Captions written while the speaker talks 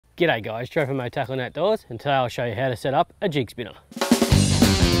G'day guys, Trev from MoTackle Outdoors, and today I'll show you how to set up a jig spinner.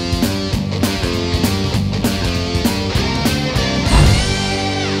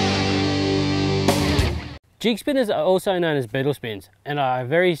 Jig spinners are also known as beetle spins and are a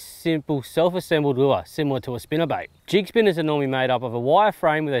very simple self-assembled lure similar to a spinnerbait. Jig spinners are normally made up of a wire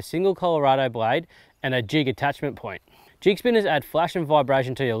frame with a single Colorado blade and a jig attachment point. Jig spinners add flash and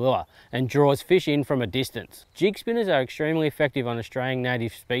vibration to your lure and draws fish in from a distance. Jig spinners are extremely effective on Australian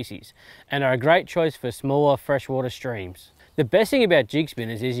native species and are a great choice for smaller freshwater streams. The best thing about jig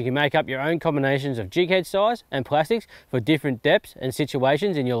spinners is you can make up your own combinations of jig head size and plastics for different depths and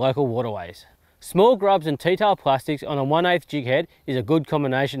situations in your local waterways. Small grubs and T-tail plastics on a 1/8 jig head is a good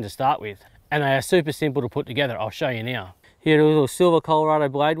combination to start with, and they are super simple to put together. I'll show you now. Here's a little silver Colorado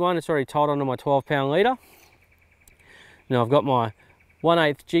blade one. It's already tied onto my 12-pound leader. Now I've got my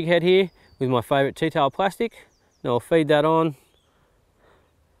 1/8 jig head here with my favourite T-tail plastic. Now I'll feed that on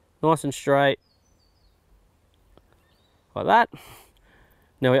nice and straight like that.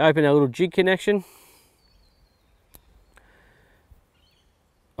 Now we open our little jig connection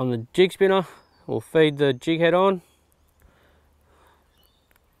on the jig spinner. We'll feed the jig head on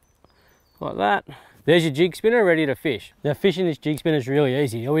like that. There's your jig spinner ready to fish. Now fishing this jig spinner is really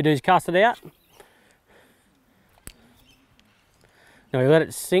easy. All we do is cast it out. Now we let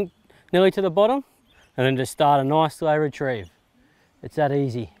it sink nearly to the bottom and then just start a nice slow retrieve. It's that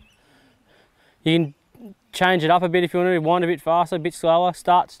easy. You can change it up a bit if you want to, wind a bit faster, a bit slower,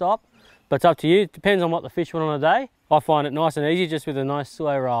 start, stop, but it's up to you. It depends on what the fish want on a day. I find it nice and easy just with a nice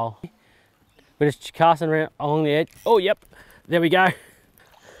slow roll. We're just casting around along the edge. Oh, yep, there we go.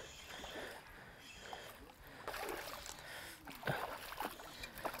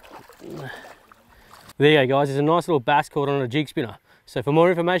 There you go guys, there's a nice little bass caught on a jig spinner. So for more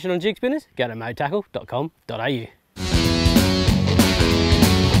information on jig spinners, go to motackle.com.au.